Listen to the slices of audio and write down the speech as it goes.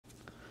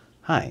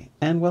Hi,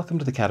 and welcome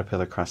to the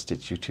Caterpillar Cross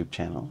Stitch YouTube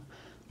channel.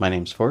 My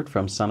name's Ford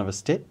from Son of a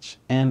Stitch,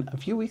 and a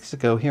few weeks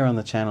ago here on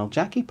the channel,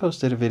 Jackie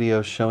posted a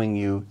video showing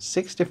you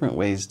 6 different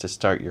ways to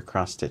start your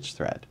cross stitch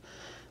thread.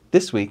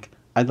 This week,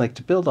 I'd like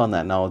to build on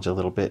that knowledge a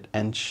little bit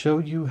and show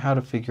you how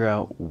to figure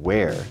out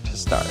where to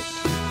start.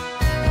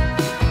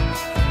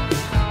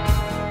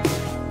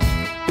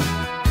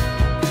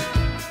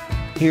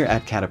 Here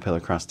at Caterpillar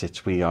Cross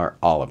Stitch, we are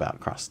all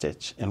about cross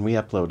stitch, and we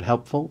upload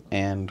helpful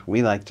and,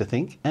 we like to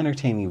think,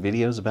 entertaining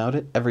videos about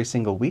it every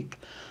single week.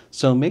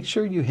 So make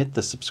sure you hit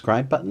the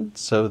subscribe button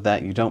so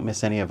that you don't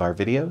miss any of our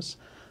videos.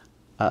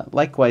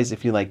 Likewise,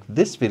 if you like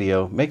this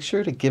video, make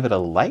sure to give it a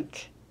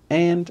like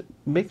and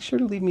make sure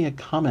to leave me a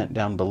comment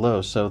down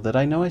below so that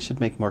I know I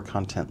should make more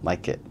content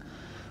like it.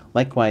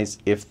 Likewise,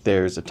 if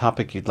there's a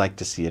topic you'd like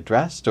to see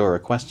addressed or a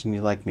question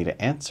you'd like me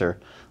to answer,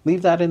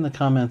 leave that in the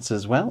comments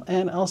as well,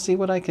 and I'll see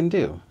what I can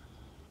do.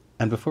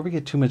 And before we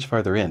get too much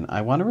farther in, I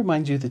want to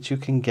remind you that you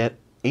can get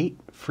 8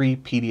 free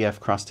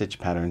PDF cross-stitch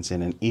patterns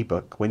in an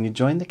ebook when you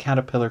join the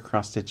Caterpillar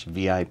Cross-Stitch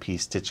VIP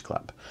Stitch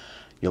Club.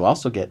 You'll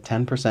also get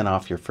 10%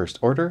 off your first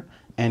order,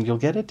 and you'll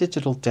get a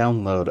digital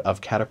download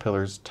of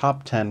Caterpillar's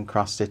top 10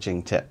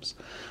 cross-stitching tips.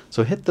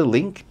 So hit the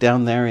link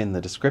down there in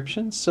the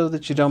description so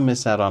that you don't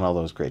miss out on all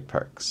those great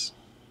perks.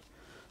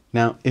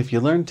 Now, if you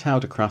learned how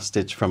to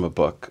cross-stitch from a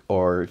book,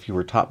 or if you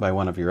were taught by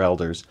one of your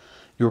elders,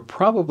 you were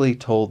probably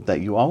told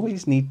that you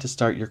always need to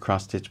start your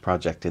cross-stitch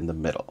project in the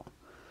middle.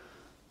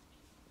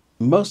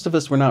 Most of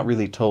us were not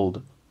really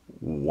told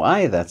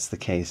why that's the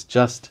case,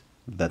 just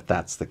that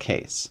that's the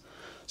case.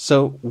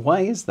 So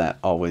why is that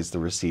always the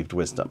received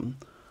wisdom?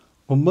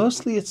 Well,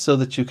 mostly it's so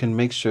that you can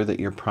make sure that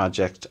your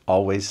project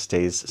always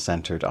stays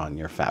centered on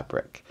your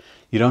fabric.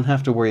 You don't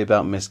have to worry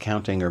about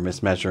miscounting or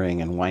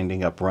mismeasuring and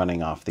winding up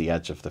running off the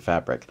edge of the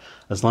fabric.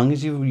 As long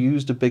as you've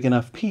used a big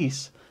enough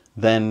piece,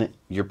 then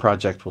your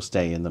project will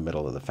stay in the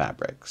middle of the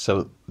fabric.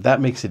 So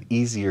that makes it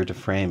easier to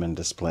frame and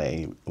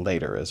display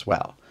later as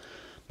well.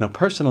 Now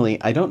personally,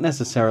 I don't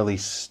necessarily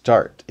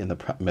start in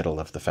the middle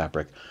of the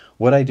fabric.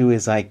 What I do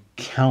is I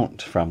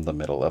count from the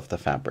middle of the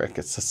fabric.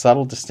 It's a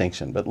subtle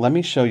distinction, but let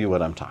me show you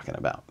what I'm talking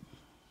about.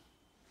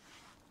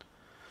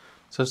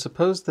 So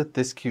suppose that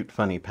this cute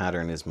funny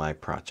pattern is my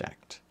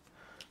project.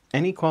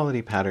 Any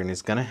quality pattern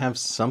is going to have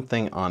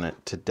something on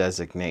it to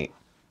designate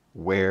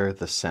where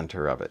the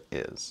center of it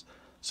is.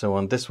 So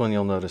on this one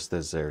you'll notice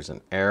there's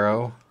an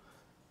arrow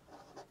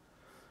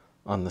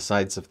on the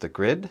sides of the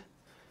grid.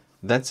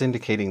 That's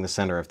indicating the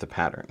center of the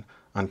pattern.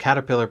 On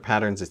Caterpillar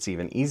patterns it's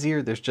even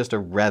easier. There's just a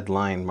red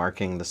line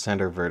marking the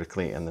center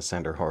vertically and the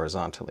center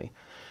horizontally.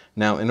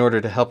 Now in order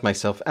to help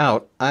myself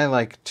out, I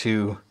like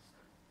to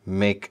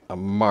make a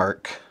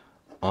mark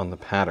on the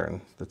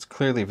pattern that's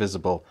clearly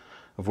visible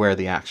of where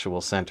the actual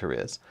center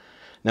is.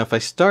 Now if I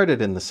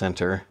started in the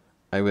center,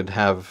 I would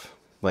have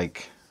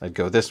I'd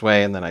go this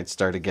way and then I'd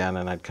start again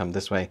and I'd come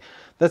this way.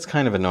 That's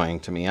kind of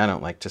annoying to me. I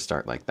don't like to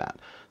start like that.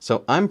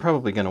 So I'm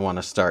probably going to want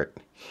to start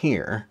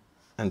here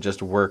and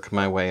just work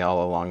my way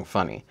all along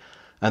funny.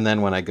 And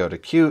then when I go to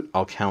cute,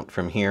 I'll count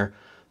from here.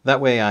 That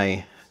way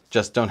I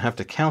just don't have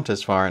to count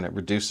as far and it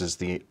reduces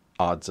the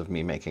odds of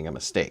me making a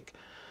mistake.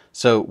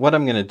 So what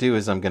I'm going to do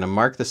is I'm going to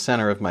mark the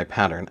center of my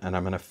pattern and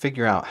I'm going to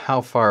figure out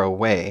how far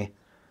away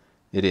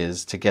it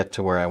is to get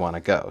to where I want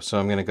to go. So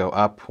I'm going to go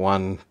up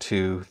 1,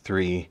 2,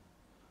 3,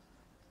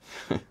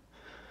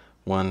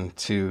 1,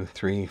 2,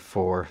 3,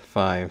 4,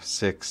 5,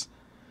 6,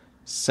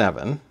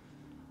 7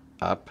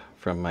 up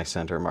from my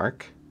center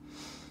mark.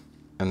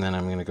 And then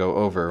I'm going to go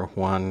over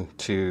 1,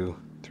 2,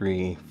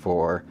 3,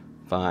 4,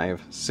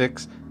 5,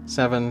 6,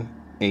 7,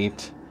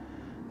 8,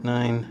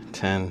 9,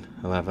 10,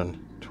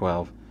 11,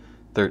 12,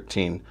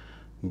 13.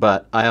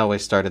 But I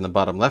always start in the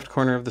bottom left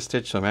corner of the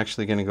stitch, so I'm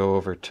actually going to go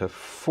over to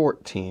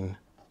 14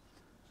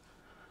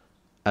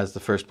 as the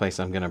first place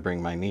I'm going to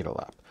bring my needle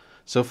up.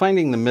 So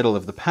finding the middle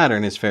of the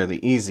pattern is fairly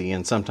easy,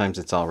 and sometimes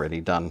it's already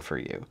done for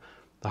you.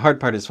 The hard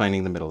part is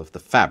finding the middle of the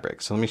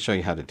fabric, so let me show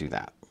you how to do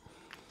that.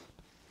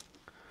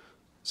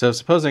 So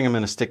supposing I'm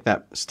going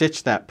to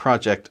stitch that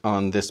project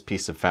on this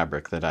piece of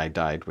fabric that I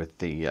dyed with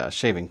the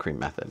shaving cream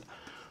method.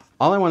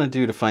 All I want to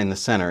do to find the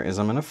center is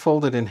I'm going to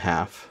fold it in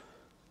half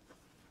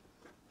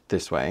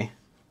this way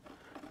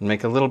and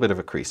make a little bit of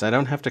a crease. I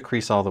don't have to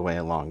crease all the way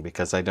along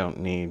because I don't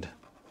need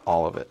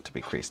all of it to be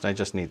creased. I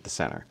just need the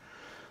center.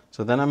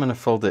 So then I'm going to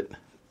fold it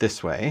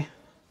this way,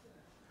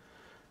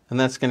 and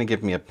that's going to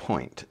give me a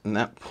point. And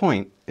that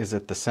point is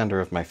at the center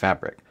of my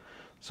fabric.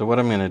 So what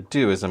I'm going to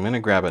do is I'm going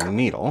to grab a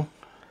needle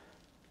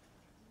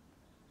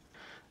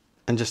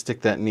and just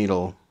stick that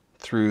needle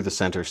through the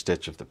center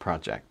stitch of the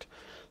project.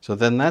 So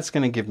then that's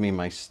going to give me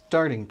my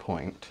starting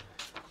point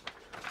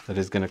that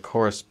is going to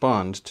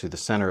correspond to the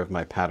center of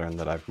my pattern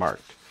that I've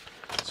marked.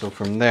 So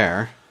from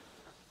there,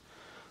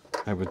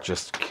 I would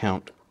just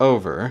count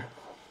over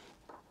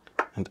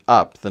and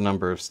up the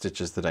number of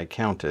stitches that I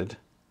counted,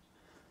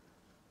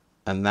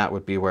 and that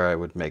would be where I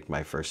would make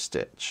my first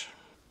stitch.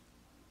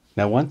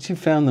 Now once you've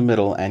found the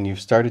middle and you've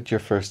started your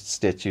first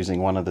stitch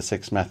using one of the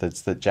 6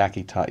 methods that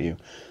Jackie taught you,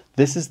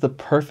 this is the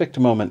perfect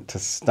moment to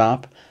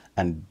stop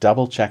and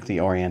double check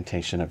the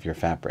orientation of your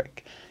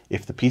fabric.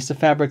 If the piece of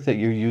fabric that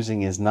you're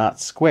using is not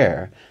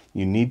square,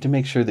 you need to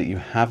make sure that you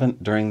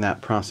haven't, during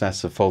that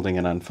process of folding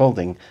and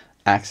unfolding,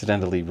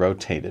 accidentally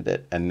rotated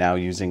it and now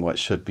using what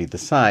should be the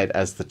side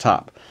as the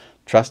top.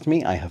 Trust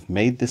me, I have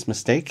made this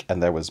mistake,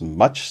 and there was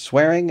much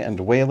swearing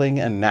and wailing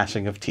and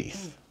gnashing of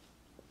teeth.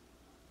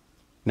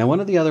 Now, one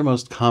of the other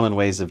most common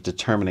ways of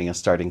determining a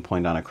starting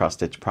point on a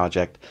cross-stitch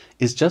project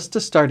is just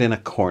to start in a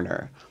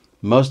corner.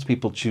 Most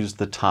people choose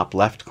the top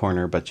left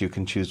corner, but you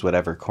can choose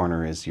whatever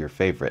corner is your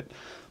favorite.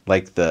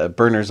 Like the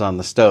burners on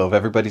the stove,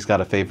 everybody's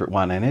got a favorite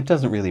one, and it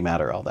doesn't really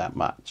matter all that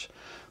much.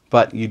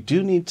 But you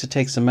do need to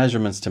take some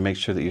measurements to make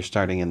sure that you're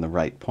starting in the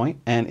right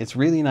point, and it's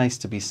really nice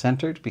to be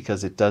centered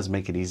because it does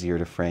make it easier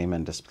to frame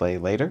and display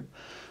later.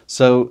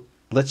 So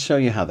let's show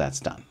you how that's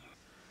done.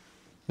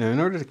 Now, in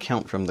order to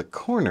count from the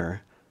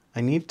corner,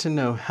 I need to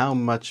know how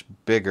much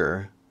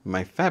bigger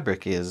my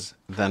fabric is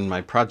than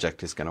my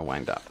project is going to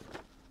wind up.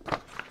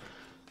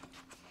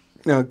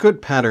 Now, a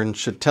good pattern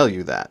should tell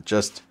you that,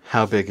 just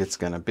how big it's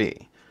going to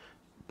be.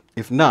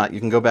 If not, you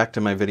can go back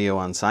to my video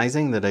on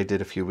sizing that I did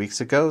a few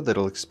weeks ago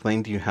that'll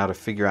explain to you how to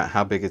figure out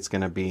how big it's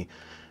going to be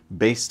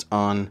based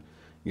on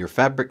your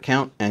fabric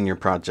count and your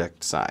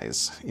project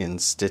size in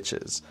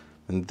stitches.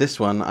 And this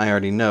one, I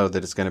already know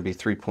that it's going to be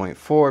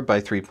 3.4 by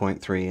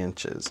 3.3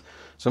 inches.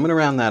 So I'm going to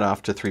round that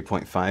off to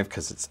 3.5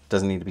 because it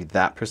doesn't need to be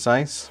that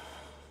precise.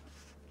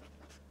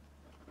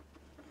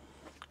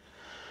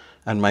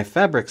 And my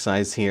fabric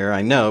size here,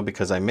 I know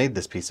because I made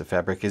this piece of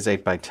fabric, is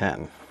 8 by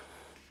 10.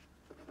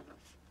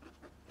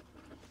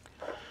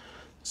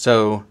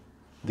 So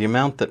the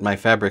amount that my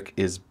fabric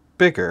is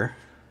bigger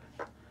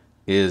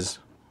is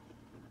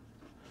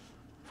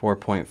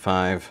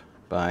 4.5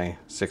 by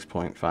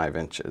 6.5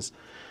 inches.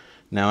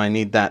 Now I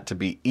need that to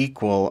be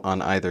equal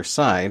on either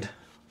side,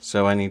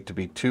 so I need to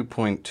be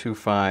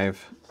 2.25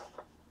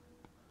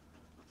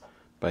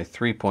 by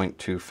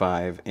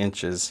 3.25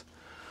 inches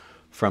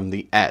from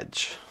the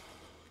edge.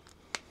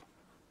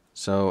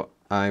 So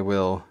I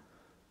will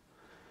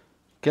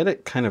get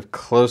it kind of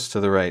close to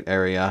the right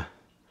area,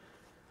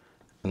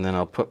 and then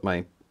I'll put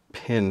my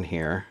pin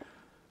here,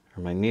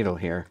 or my needle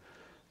here,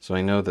 so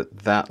I know that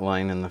that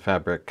line in the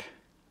fabric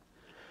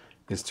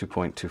is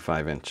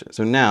 2.25 inches.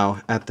 So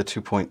now, at the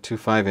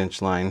 2.25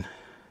 inch line,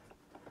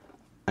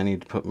 I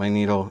need to put my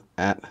needle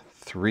at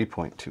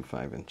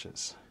 3.25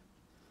 inches.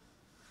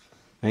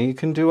 Now you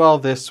can do all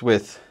this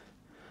with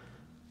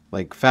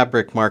like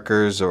fabric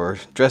markers or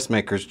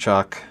dressmaker's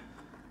chalk,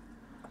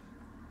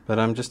 but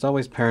I'm just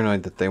always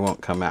paranoid that they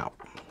won't come out.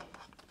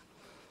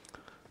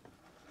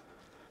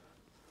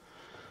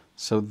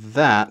 So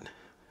that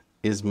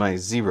is my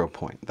 0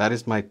 point. That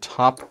is my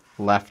top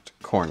left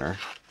corner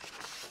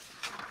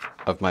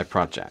of my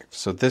project.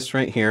 So this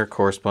right here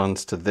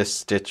corresponds to this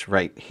stitch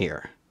right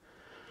here.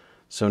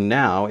 So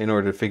now, in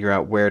order to figure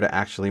out where to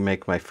actually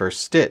make my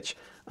first stitch,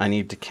 I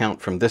need to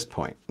count from this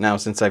point. Now,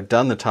 since I've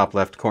done the top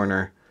left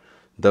corner,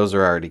 those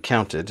are already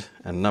counted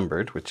and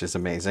numbered, which is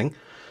amazing.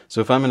 So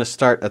if I'm going to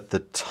start at the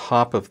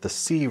top of the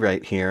C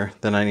right here,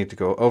 then I need to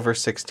go over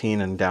 16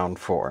 and down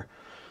 4.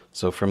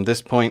 So from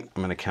this point,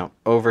 I'm going to count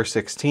over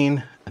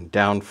 16 and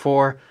down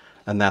 4,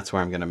 and that's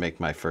where I'm going to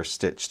make my first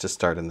stitch to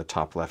start in the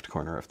top left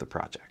corner of the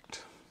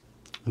project.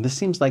 This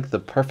seems like the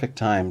perfect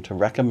time to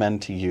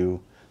recommend to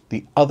you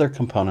the other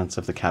components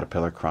of the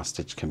Caterpillar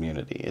cross-stitch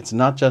community. It's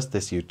not just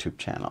this YouTube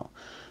channel.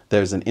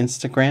 There's an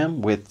Instagram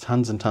with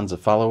tons and tons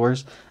of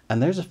followers,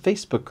 and there's a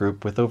Facebook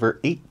group with over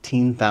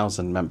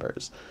 18,000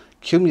 members.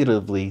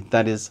 Cumulatively,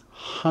 that is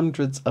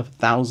hundreds of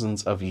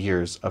thousands of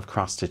years of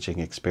cross-stitching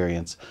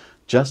experience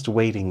just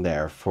waiting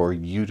there for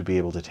you to be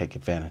able to take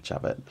advantage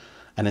of it.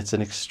 And it's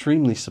an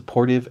extremely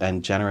supportive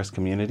and generous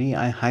community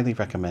I highly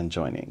recommend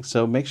joining,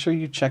 so make sure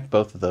you check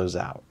both of those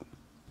out.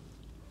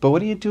 But what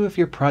do you do if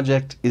your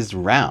project is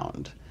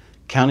round?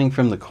 Counting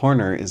from the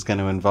corner is going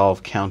to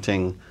involve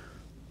counting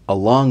a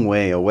long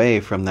way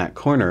away from that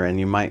corner, and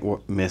you might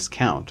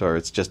miscount, or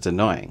it's just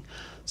annoying.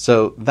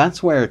 So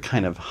that's where a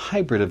kind of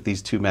hybrid of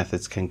these two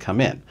methods can come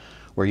in,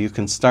 where you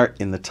can start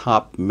in the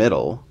top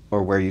middle,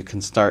 or where you can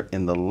start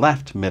in the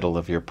left middle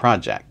of your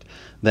project.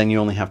 Then you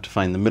only have to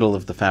find the middle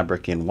of the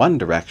fabric in one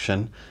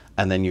direction,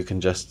 and then you can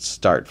just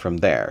start from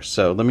there.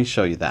 So let me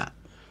show you that.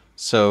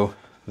 So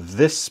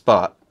this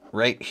spot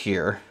right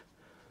here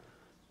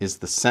is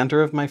the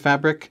center of my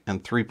fabric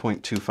and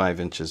 3.25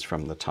 inches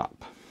from the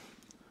top.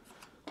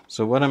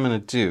 So what I'm going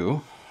to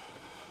do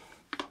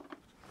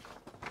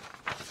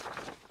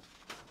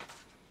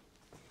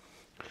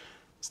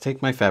is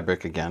take my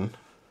fabric again,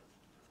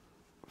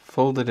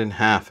 fold it in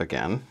half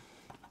again,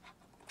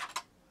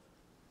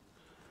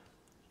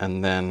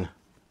 and then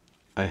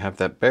I have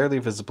that barely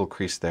visible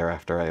crease there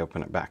after I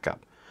open it back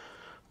up.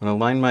 I'm going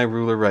to line my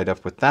ruler right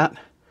up with that,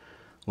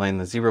 line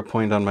the 0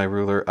 point on my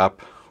ruler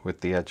up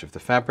with the edge of the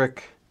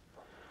fabric,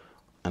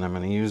 and I'm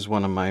going to use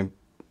one of my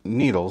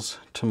needles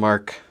to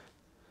mark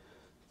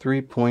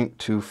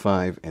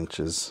 3.25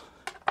 inches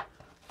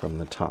from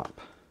the top.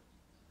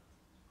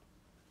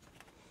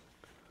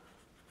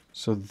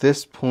 So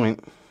this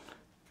point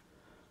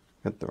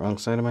Got the wrong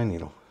side of my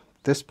needle.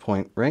 This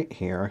point right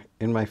here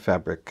in my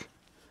fabric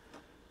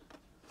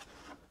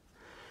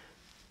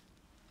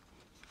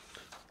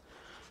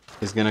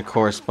is going to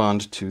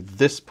correspond to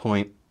this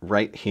point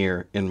right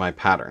here in my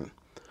pattern.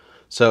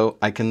 So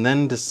I can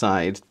then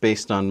decide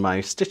based on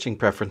my stitching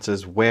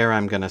preferences where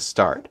I'm going to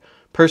start.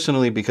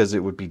 Personally, because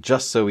it would be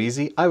just so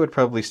easy, I would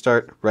probably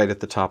start right at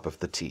the top of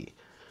the T.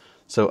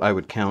 So I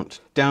would count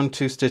down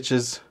 2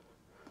 stitches,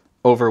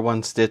 over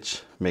 1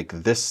 stitch, make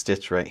this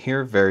stitch right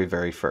here very,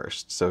 very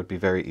first. So it'd be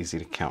very easy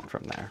to count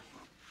from there.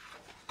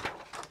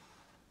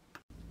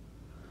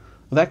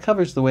 Well, that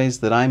covers the ways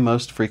that I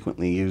most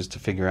frequently use to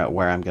figure out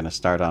where I'm going to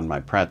start on my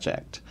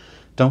project.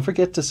 Don't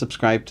forget to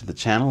subscribe to the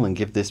channel and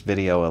give this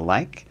video a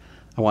like.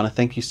 I want to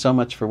thank you so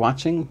much for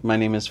watching. My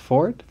name is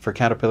Ford for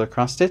Caterpillar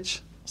Cross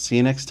Stitch. See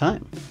you next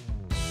time.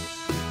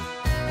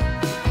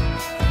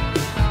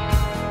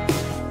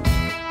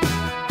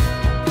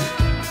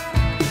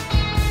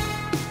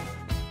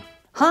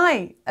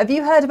 Hi, have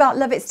you heard about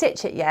Love It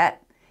Stitch It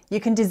yet? You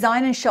can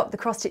design and shop the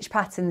cross stitch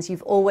patterns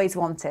you've always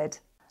wanted.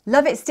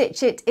 Love It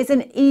Stitch It is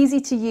an easy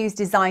to use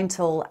design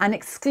tool and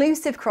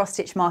exclusive cross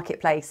stitch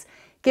marketplace,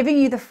 giving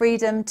you the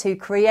freedom to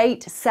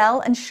create,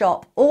 sell and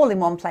shop all in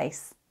one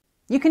place.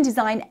 You can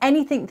design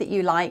anything that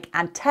you like,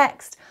 add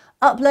text,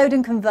 upload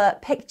and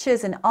convert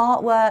pictures and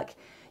artwork.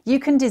 You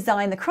can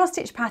design the cross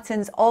stitch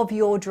patterns of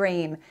your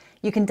dream.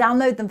 You can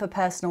download them for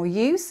personal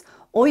use,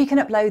 or you can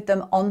upload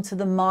them onto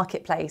the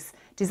marketplace,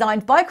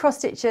 designed by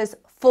cross stitchers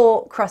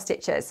for cross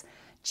stitchers,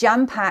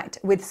 jam-packed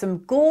with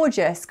some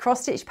gorgeous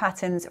cross stitch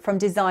patterns from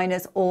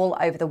designers all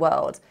over the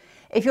world.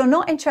 If you're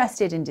not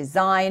interested in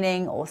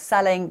designing or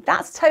selling,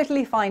 that's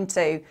totally fine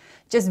too.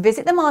 Just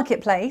visit the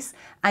marketplace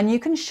and you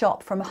can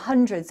shop from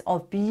hundreds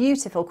of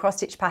beautiful cross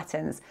stitch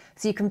patterns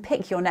so you can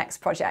pick your next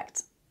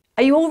project.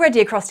 Are you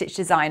already a cross stitch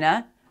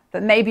designer,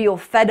 but maybe you're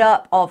fed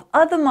up of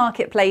other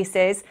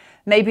marketplaces,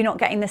 maybe not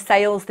getting the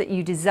sales that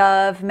you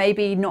deserve,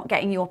 maybe not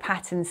getting your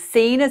patterns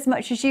seen as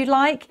much as you'd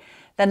like?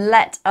 Then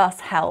let us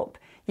help.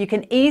 You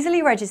can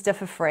easily register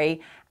for free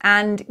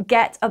and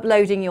get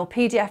uploading your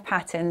PDF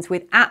patterns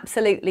with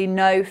absolutely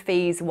no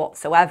fees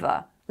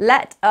whatsoever.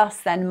 Let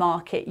us then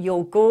market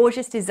your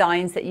gorgeous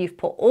designs that you've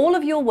put all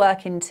of your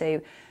work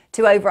into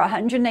to over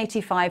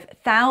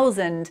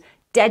 185,000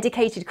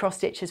 dedicated cross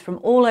stitchers from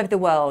all over the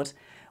world.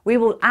 We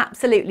will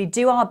absolutely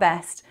do our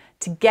best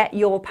to get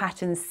your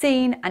patterns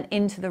seen and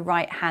into the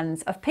right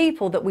hands of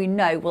people that we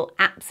know will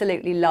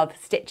absolutely love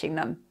stitching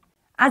them.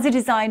 As a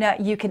designer,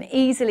 you can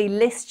easily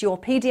list your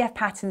PDF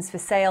patterns for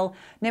sale,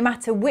 no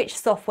matter which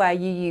software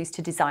you use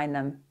to design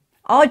them.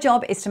 Our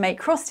job is to make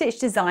cross-stitch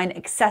design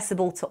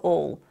accessible to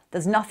all.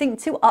 There's nothing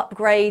to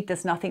upgrade,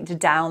 there's nothing to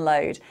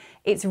download.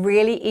 It's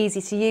really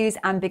easy to use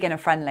and beginner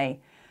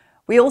friendly.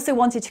 We also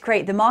wanted to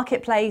create the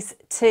marketplace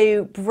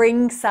to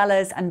bring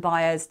sellers and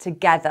buyers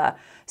together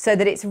so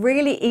that it's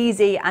really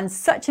easy and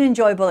such an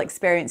enjoyable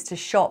experience to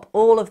shop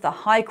all of the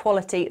high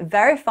quality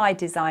verified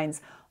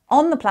designs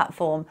on the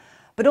platform,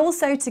 but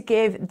also to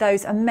give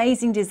those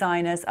amazing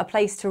designers a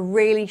place to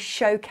really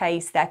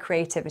showcase their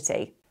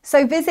creativity.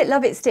 So visit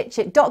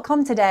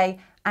loveitstitchit.com today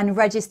and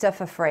register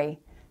for free.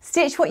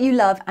 Stitch what you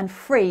love and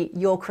free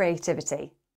your creativity.